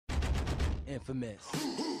infamous.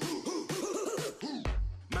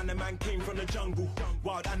 Man, the man came from the jungle.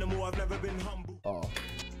 Wild animal, I've never been humble. Oh.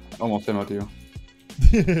 Almost same idea.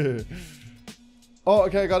 Oh,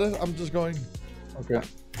 okay, I got it. I'm just going. Okay.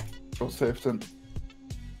 Go safe then.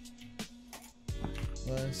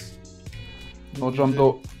 Nice. No jump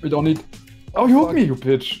though. We don't need. Oh, you hooked me, you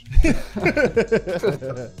bitch.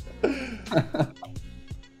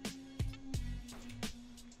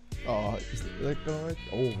 Oh, is that gonna work?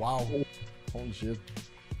 Oh, wow. Holy shit.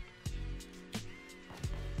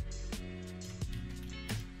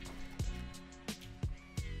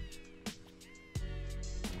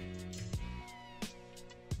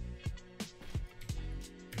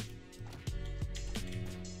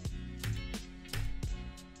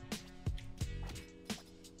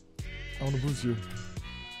 I want to boost you.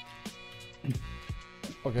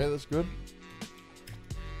 Okay, that's good.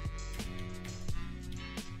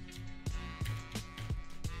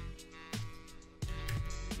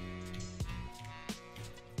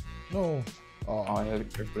 No. Oh, I had a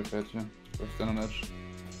quick break edge, yeah. We're still on edge.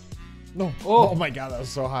 No. Oh. Oh my god, that was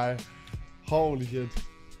so high. Holy shit.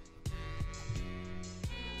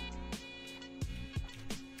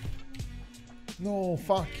 No,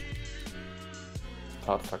 fuck.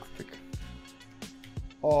 Hard sucks pick.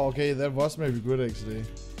 Oh, okay, that was maybe good actually.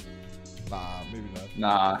 Nah, maybe not.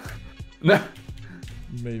 Nah. Nah.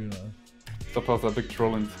 Maybe not. Stop us a big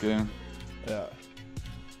troll in this game. Yeah.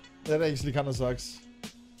 That actually kind of sucks.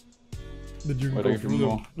 That you can Why go don't you through do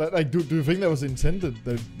them. more? Like, do you think that was intended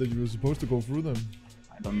that you were supposed to go through them?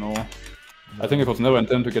 I don't know. I think it was never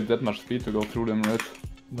intended to get that much speed to go through them, right?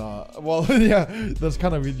 Nah. Well, yeah, that's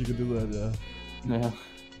kind of weird. You can do that, yeah. Yeah.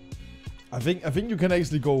 I think you can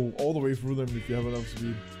actually go all the way through them if you have enough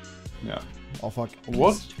speed. Yeah. Oh fuck.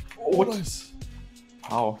 What? Oh, What? nice.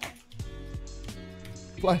 How?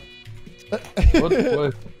 Fly. What?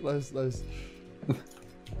 What? Nice, nice.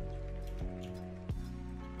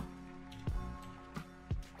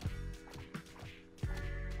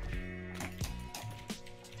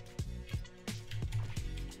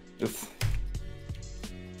 Yes.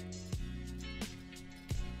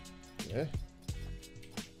 Yeah.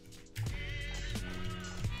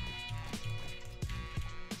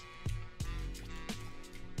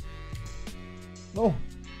 No.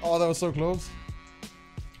 Oh, that was so close.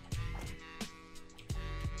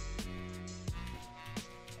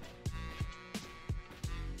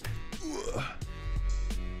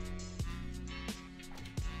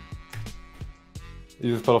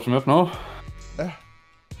 Easiest part of the map now. Yeah.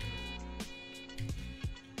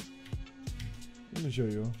 Let me show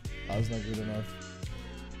you. That's not good enough.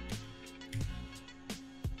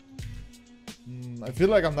 I feel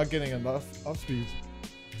like I'm not getting enough up speed.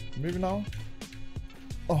 Maybe now?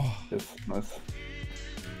 Oh. Yes, nice.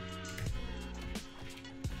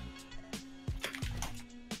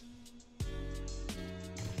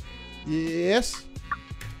 Yes.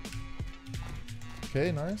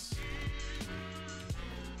 Okay, nice.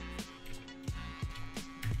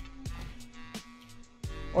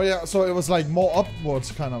 Oh yeah, so it was like more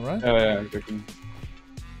upwards kind of, right? Yeah, exactly.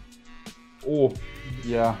 Oh,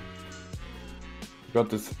 yeah. Got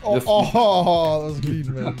this. Oh, Yes. oh, that was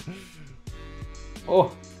clean, man.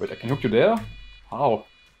 Oh, wait, I can hook you there? How?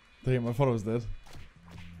 Damn, I thought I was dead.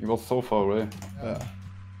 You was so far away. Yeah.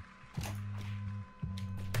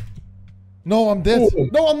 No, I'm dead. Oh.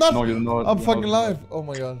 No, I'm not. No, you're not. I'm You're fucking not. alive. Oh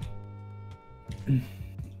my god.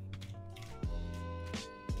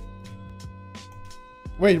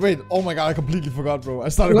 Wait. Oh my god, I completely forgot, bro. I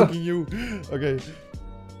started hooking you. Okay.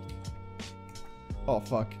 Oh,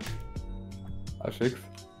 fuck. I fixed.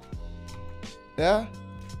 Yeah?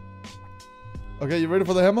 Okay, you ready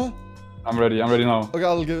for the hammer? I'm ready now. Okay,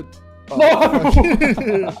 I'll give it. Oh, No!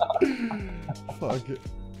 fuck. Fuck it.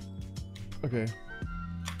 Okay.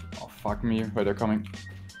 Oh, fuck me. Wait, they're coming.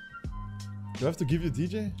 Do I have to give you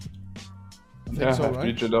DJ? I think Yeah, so, I have, right? to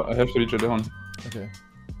reach it, I have to reach it down. Okay.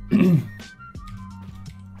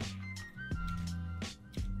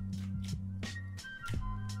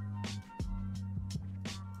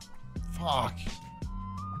 Fuck.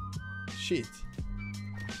 Shit.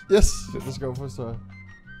 Yes. Let's go first try.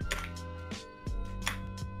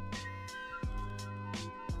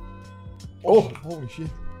 Oh, holy shit.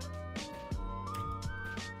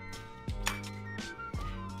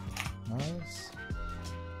 Nice.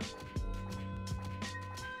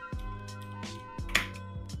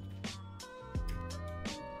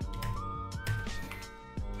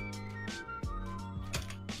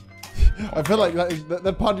 I feel like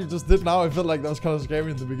that part you just did now, I felt like that was kind of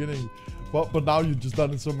scary in the beginning. But now you've just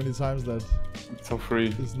done it so many times that It's so free.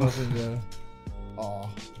 there's nothing there. Oh.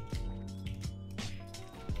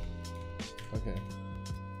 Okay.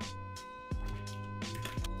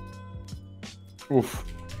 Oof.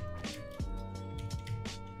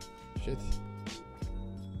 Shit.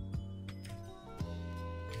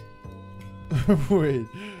 Wait.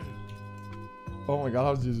 Oh my god,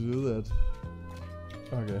 how did you do that?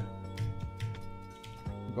 Okay.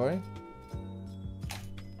 I'm going?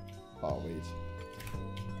 Oh, wait.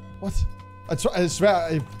 What? I swear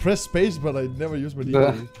I pressed space, but I never used my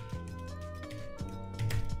DJ.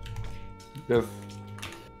 Yes.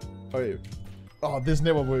 Okay. Oh, this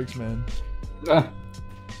never works, man.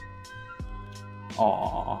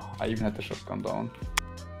 Oh, I even had the shotgun down.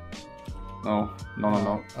 No.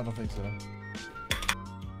 No. I don't think so.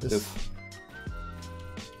 Yes.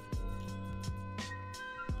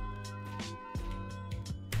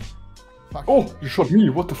 Fuck. Oh, you shot me,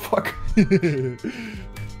 what the fuck? Did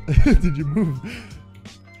you move?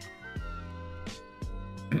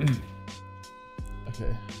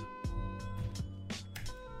 Okay.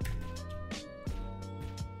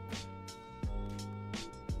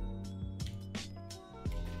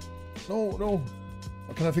 No.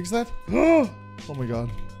 Oh, can I fix that? Oh my god.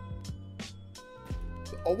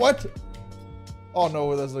 Oh, what? Oh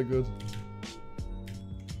no, that's not good.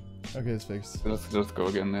 Okay, it's fixed. Let's just go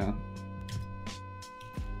again, yeah.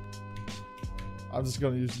 I'm just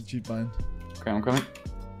gonna use the cheat mine. Okay, I'm coming.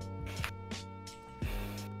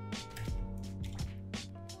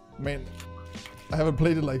 Man, I haven't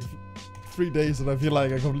played it like 3 days and I feel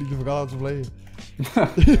like I completely forgot how to play.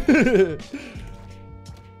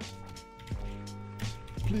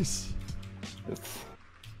 Please. Yes.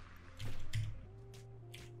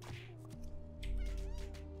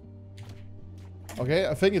 Okay,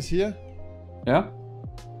 I think it's here. Yeah?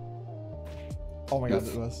 Oh my god,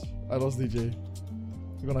 Yes. it was. I lost DJ.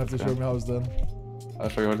 You're gonna have to show me how it's done. I'll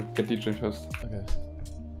show you how to get DJ first. Okay.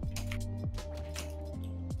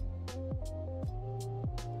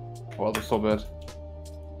 Oh, that's so bad.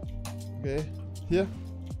 Okay, here.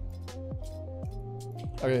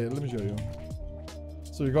 Okay, let me show you.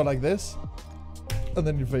 So you go like this, and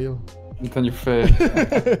then you fail. And then you fail.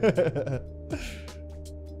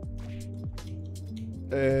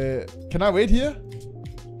 Can I wait here?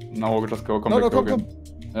 No, we'll just go. Come No, back, no, go come. again.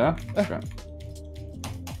 Yeah? Okay.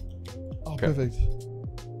 Oh, Okay. perfect.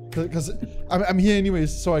 Because I'm here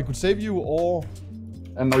anyways, so I could save you or...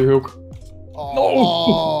 And now you hook.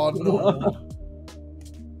 Oh, no.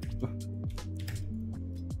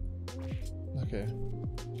 Okay.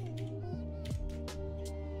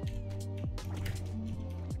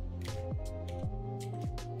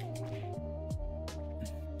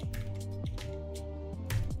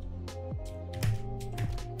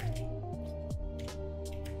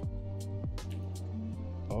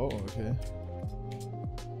 Oh, okay.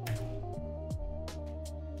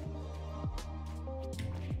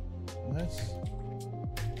 Nice.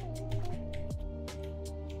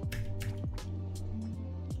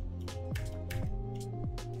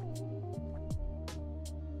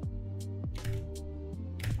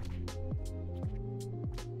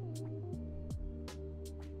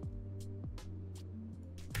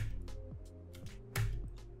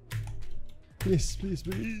 Please, please,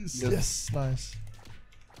 please. Yes. Yes, nice.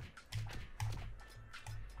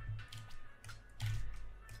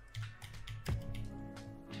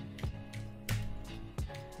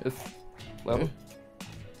 Yes. Level. Okay.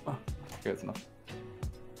 Ah, okay, it's enough.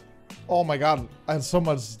 Oh my god, I had so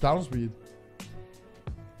much down speed.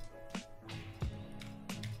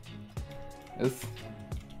 Yes.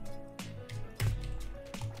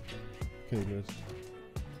 Okay, good.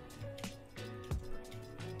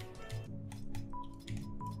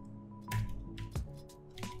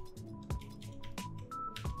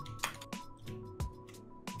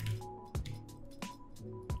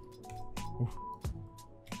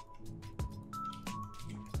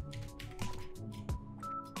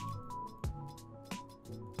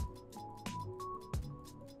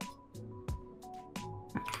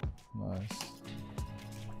 Nice.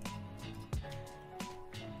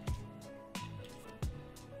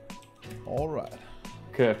 All right.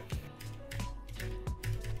 Okay.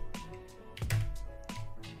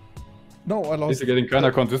 No, I lost. These are getting kind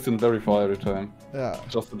of consistent very far every time. Yeah.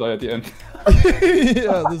 Just to die at the end.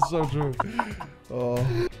 Yeah, this is so true.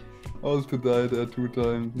 Oh. Also to die there 2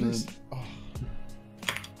 times, man. Please. Oh.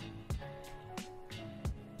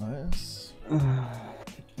 Nice.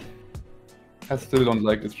 I still don't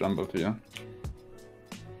like this jump up here.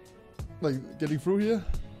 Like getting through here?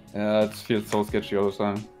 Yeah, it feels so sketchy all the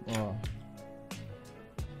time. Oh.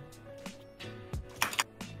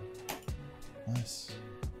 Nice.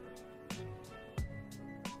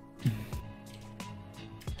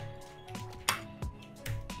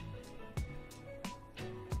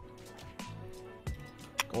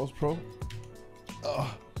 Scores pro.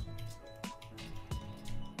 Oh.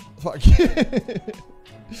 Fuck.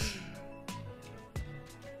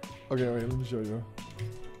 Okay, wait, let me show you.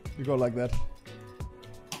 You go like that.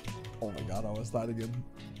 Oh my god, I will start again.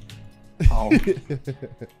 Ow.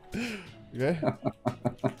 Okay.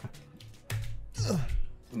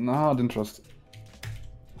 No, I didn't trust.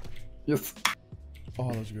 Yes.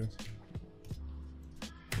 Oh, that's good.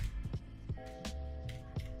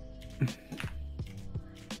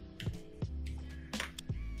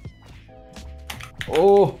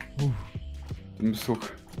 Oh! Den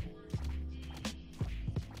Besuch.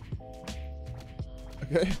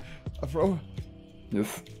 Okay, I throw.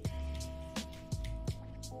 Yes.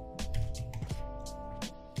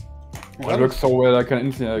 You Oh, got it works so well, I can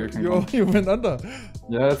instantly... You went under.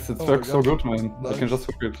 Yes, it Oh works my so God. good, man. Nice. I can just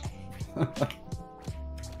hook it.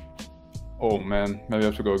 Oh man, maybe I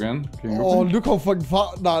have to go again. Can you Oh, hook me? look how fucking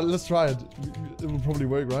far. Nah, let's try it. It will probably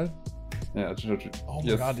work, right? Yeah, it should. Oh my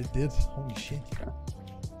Yes. god, it did. Holy shit. Okay.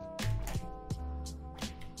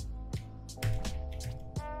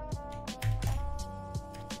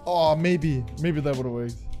 Oh, maybe that would have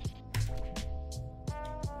worked.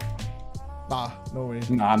 Nah, no way.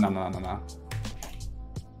 Nah.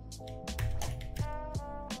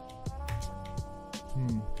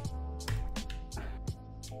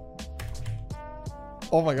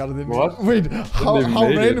 Oh my god, I didn't What? Wait, how even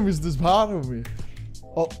made random is this part of me?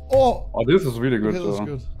 Oh, Oh, this is really good okay, that's though.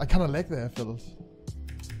 good. I kinda lag there, fellas.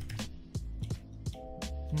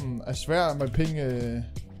 I swear my ping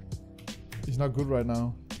is not good right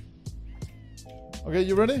now. Okay,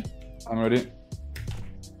 you ready? I'm ready.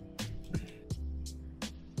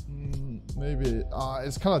 Maybe.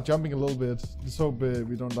 It's kind of jumping a little bit. Let's hope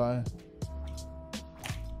we don't die.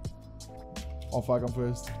 Oh fuck, I'm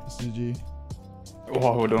first. It's GG.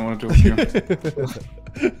 Oh, I don't want to do you.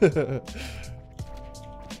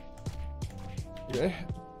 Okay.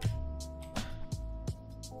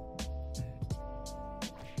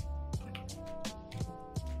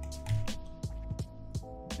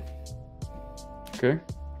 Okay.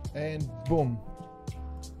 And boom.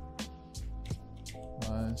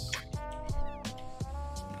 Nice.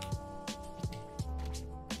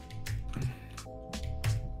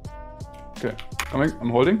 Okay. Coming. I'm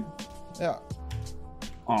holding. Yeah.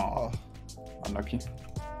 Oh, unlucky.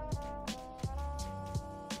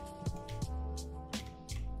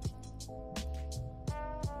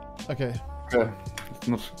 Okay. Okay. It's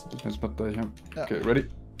not there. Yeah. Yeah. Okay, ready?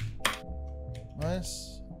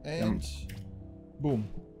 Nice. And boom.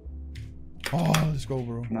 Oh, let's go,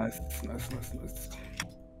 bro. Nice.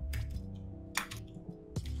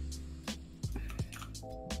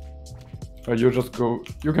 You just go.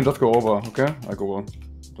 You can just go over, okay? I go on.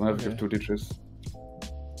 Don't have to give 2 ditches.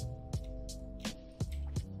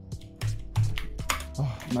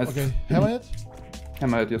 Oh, Nice. Okay, hammerhead?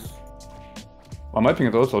 Hammerhead, yes. Well, my ping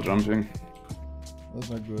is also jumping. That's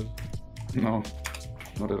not good. No,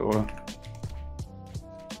 not at all.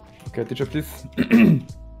 Okay, ditch please.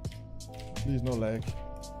 Please, no lag.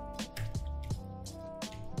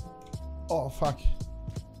 Oh, fuck.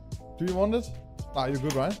 Do you want it? Ah, you're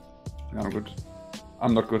good, right? Yeah, I'm good.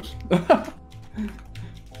 I'm not good.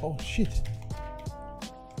 Oh, shit.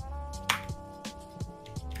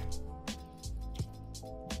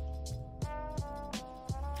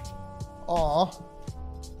 Aw.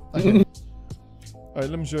 Okay. Alright,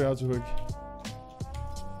 let me show you how to hook.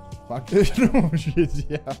 Fuck. No shit,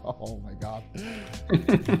 yeah. Oh my god.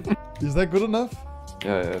 Is that good enough?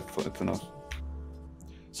 Yeah, it's enough.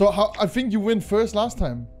 So how? I think you win first last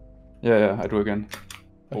time. Yeah, I do again.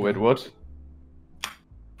 Oh, wait, what?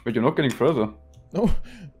 Wait, you're not getting further. No.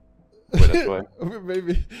 Wait, that's why.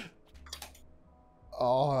 Maybe.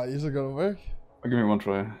 Oh, is it gonna work? Give me one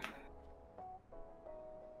try.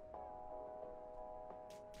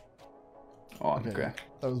 Oh, okay.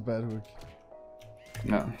 That was bad hook.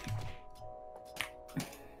 Yeah.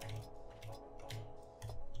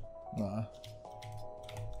 Nah.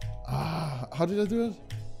 How did I do it?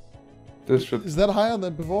 This should... Is that higher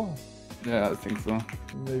than before? Yeah, I think so.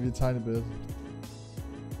 Maybe a tiny bit.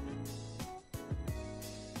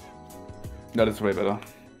 That is way better.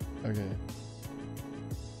 Okay.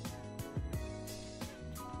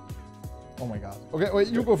 Oh my god. Okay, wait,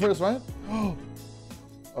 you go first, right?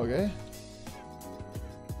 Okay.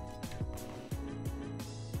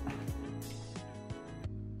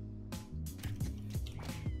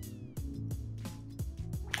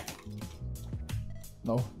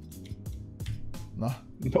 No. No.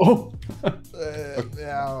 No!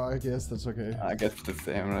 Yeah, I guess that's okay. I guess it's the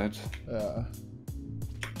same, right? Yeah.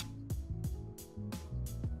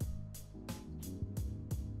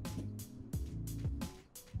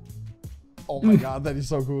 Oh my god, that is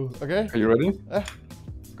so cool. Okay. Are you ready? Yeah.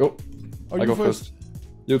 Go. Oh, I go first.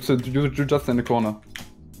 You just in the corner.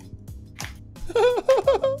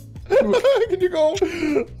 Can you go?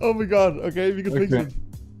 Oh my god. Okay, we can fix it.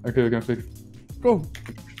 Okay, we can fix it. Go.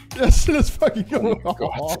 Yes, let's fucking go. Oh,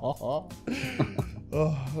 God.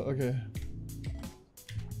 Oh, okay.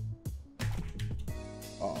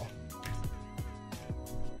 Oh.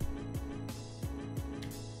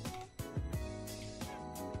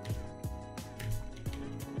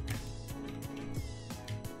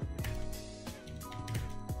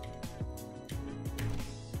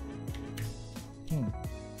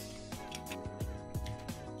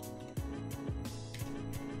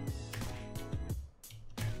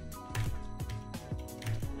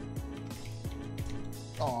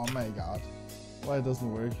 Oh my god. Why it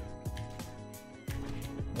doesn't work?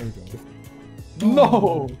 There we go.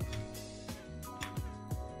 No!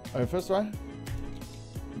 Alright, first try?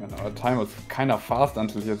 Man, our time was kinda fast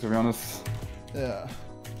until here, to be honest. Yeah.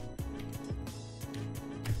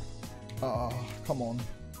 Oh, come on.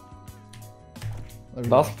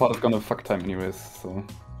 Last part is gonna fuck time anyways, so...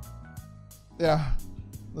 Yeah,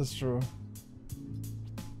 that's true.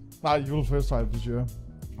 Nah, you will first try for sure.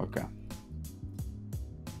 Okay.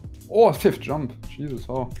 Oh, 5th jump! Jesus,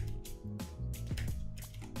 oh.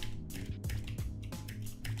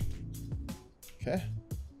 Okay.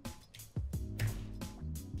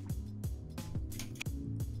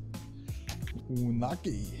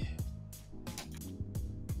 Unagi.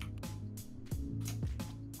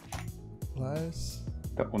 Nice.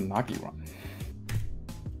 The Unagi run.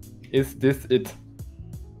 Is this it?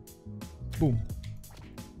 Boom.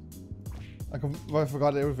 I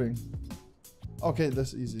forgot everything. Okay,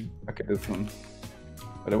 that's easy. Okay, this one.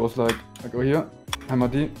 But I was like, I go here, hammer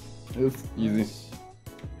D, is easy.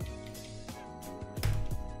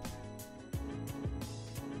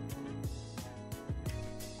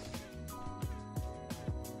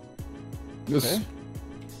 Yes. Okay.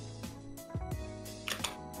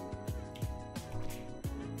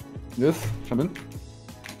 Yes, jump in.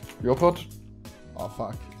 Your part. Oh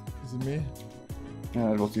fuck. Is it me?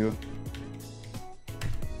 Yeah, it was you.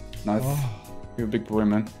 Nice. Oh, You're a big boy,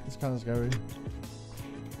 man. it's kind of scary.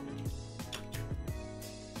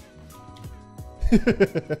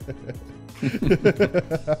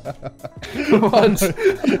 What?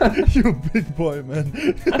 You big boy, man.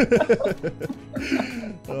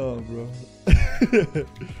 Oh, bro.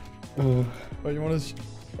 Oh, you wanna?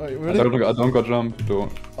 Wait, ready? I don't got jump.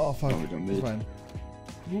 Don't. Oh fuck. No, we don't It's need. fine.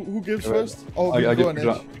 Who gives Alright. first? Oh, I we give go you on edge.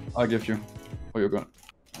 jump. I give you. Oh, you're gone.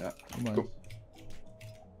 Yeah. Come on. Go.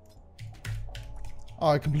 Oh,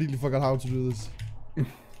 I completely forgot how to do this.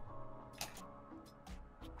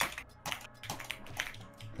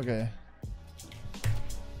 Okay.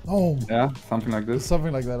 Oh, Yeah, something like this.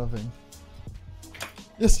 something like that, I think.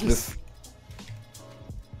 Yes, yes. Yes.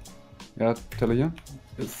 Yeah, tell her here.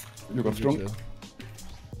 Yes, you got strong. Good.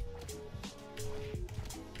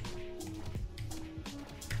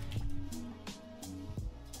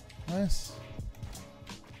 Nice.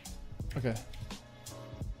 Okay.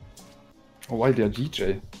 Oh, why there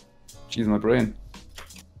GJ? Jeez, my brain.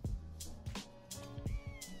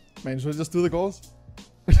 Man, should we just do the goals?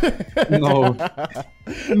 No.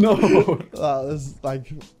 No. There's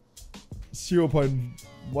like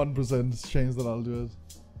 0.1% chance that I'll do it.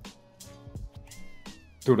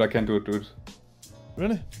 Dude, I can't do it, dude.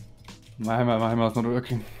 Really? My hammer is not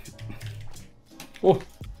working. Oh.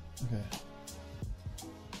 Okay.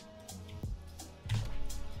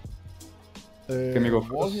 Can we go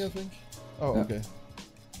wall first? here, I think? Oh, Yeah. okay.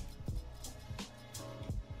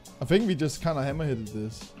 I think we just kind of hammer hit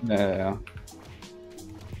this. Yeah.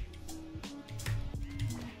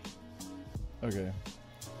 Okay.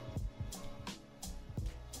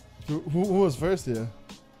 Who was first here?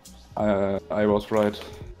 I was right.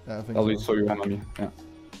 Yeah, I think I'll so. show you hammer me. Yeah.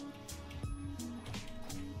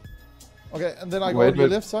 Okay, and then I go Wait, on your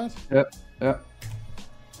wait. left side? Yeah.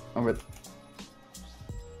 Oh, wait.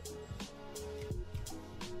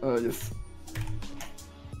 Yes.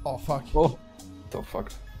 Oh, fuck. Oh. So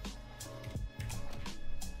fucked.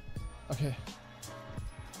 Okay.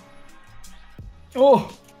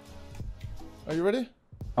 Oh. Are you ready?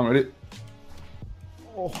 I'm ready.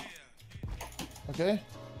 Oh. Okay.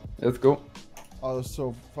 Let's go. Oh, that's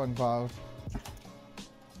so fucking far out.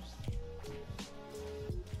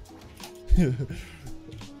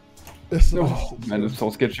 It's Oh, man, it's so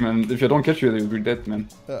sketchy, man. If you don't catch you, you'll be dead, man.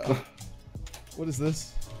 What is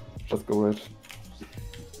this? Just go right.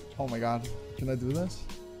 Oh my god. Can I do this?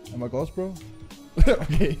 Am I ghost, bro?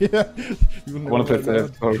 Okay, yeah. You will I wanna play never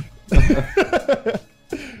safe, find sorry. out.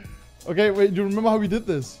 Okay, wait, you remember how we did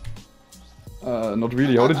this? Not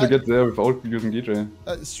really. How did you get there without using DJ?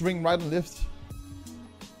 Swing right and left.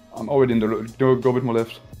 I'm already in the... Go a bit more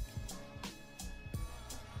left.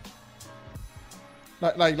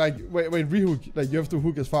 Wait, rehook. Like, you have to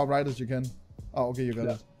hook as far right as you can. Oh, okay, you got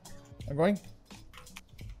it. I'm going.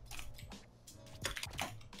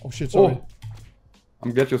 Oh shit, sorry. Oh.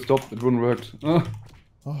 I'm glad you stopped. It wouldn't work.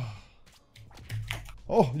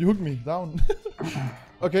 Oh, you hooked me down.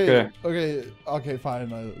 Okay, fine.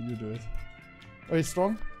 You do it. Wait,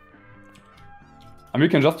 strong? I mean, we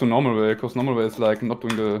can just do normal way, because normal way is like not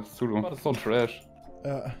doing the pseudo. But it's so trash.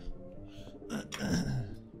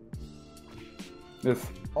 Yes.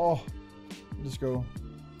 Oh, let's go.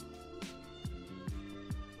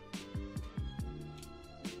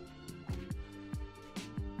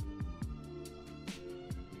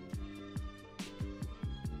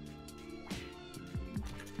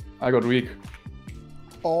 I got weak.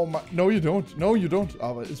 Oh my, no you don't. No you don't.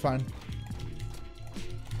 Oh, it's fine.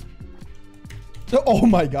 Oh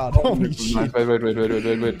my god, holy shit.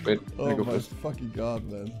 Wait. Oh my fucking god,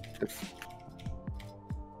 man. Yes.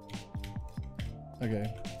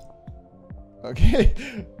 Okay.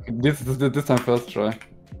 This time first try.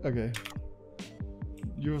 Okay.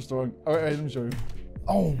 You were strong. Alright, let me show you.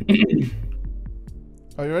 Oh!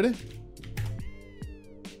 Are you ready?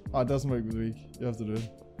 Oh, it doesn't work with weak. You have to do it.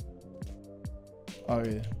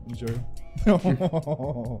 Okay, let me show you.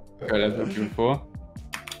 Okay, that's what you for.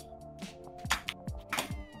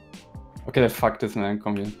 Okay, fuck this man,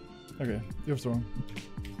 come here. Okay, you're strong.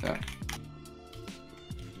 Yeah.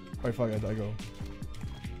 Wait, fuck it, I go.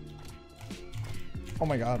 Oh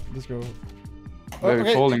my god, let's go.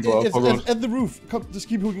 Okay, falling, bro. It's at the roof. Come, just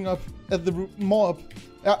keep hooking up. At the roof, more up.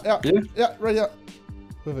 Yeah, right here.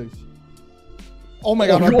 Perfect. Oh my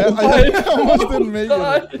god, I almost didn't make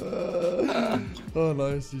it. Oh,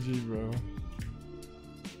 nice, GG, bro.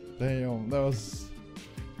 Damn, that was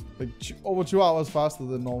like over 2 hours faster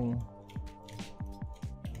than normal.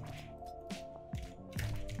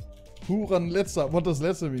 Huren letzter. What does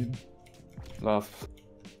letzter mean? Last.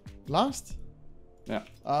 Last? Yeah.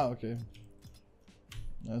 Ah, okay.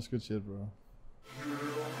 That's good shit, bro.